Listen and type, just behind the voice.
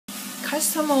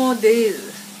customer,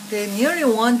 they nearly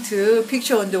want to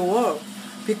picture on the wall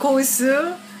because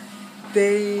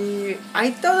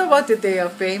I thought about it, they are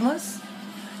famous.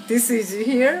 This is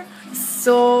here,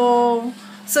 so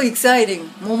exciting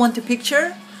moment to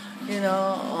picture.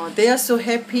 They are so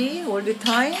happy all the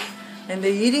time, and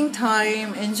the eating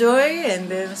time enjoy, and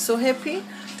then so happy.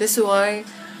 That's why,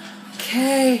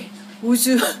 Kye, would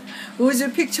you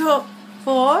picture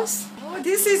for us? Oh,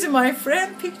 this is my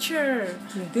friend picture.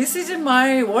 Yeah. This is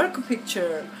my work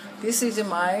picture. This is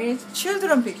my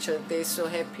children picture. They're so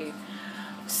happy.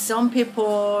 Some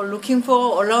people looking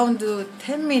for around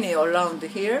 10 minutes around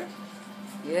here.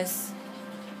 Yes,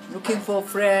 looking for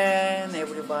friend,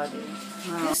 everybody.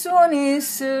 Wow. This one is,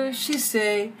 she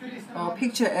say,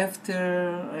 picture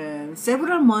after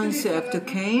several months after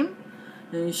came.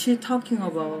 And she talking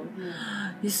about,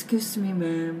 excuse me,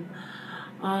 ma'am.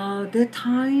 That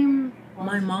time,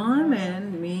 my mom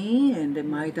and me and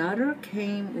my daughter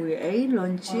came. We ate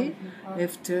lunch.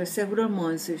 After several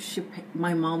months,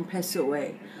 my mom passed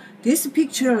away. This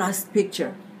picture, last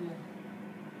picture.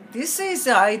 This is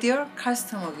the ideal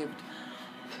customer gift.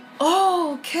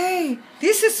 Oh, okay.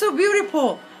 This is so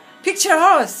beautiful. Picture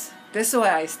us. That's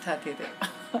why I started.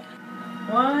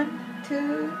 1,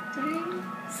 2, 3.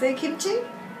 Say kimchi.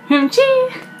 Kimchi.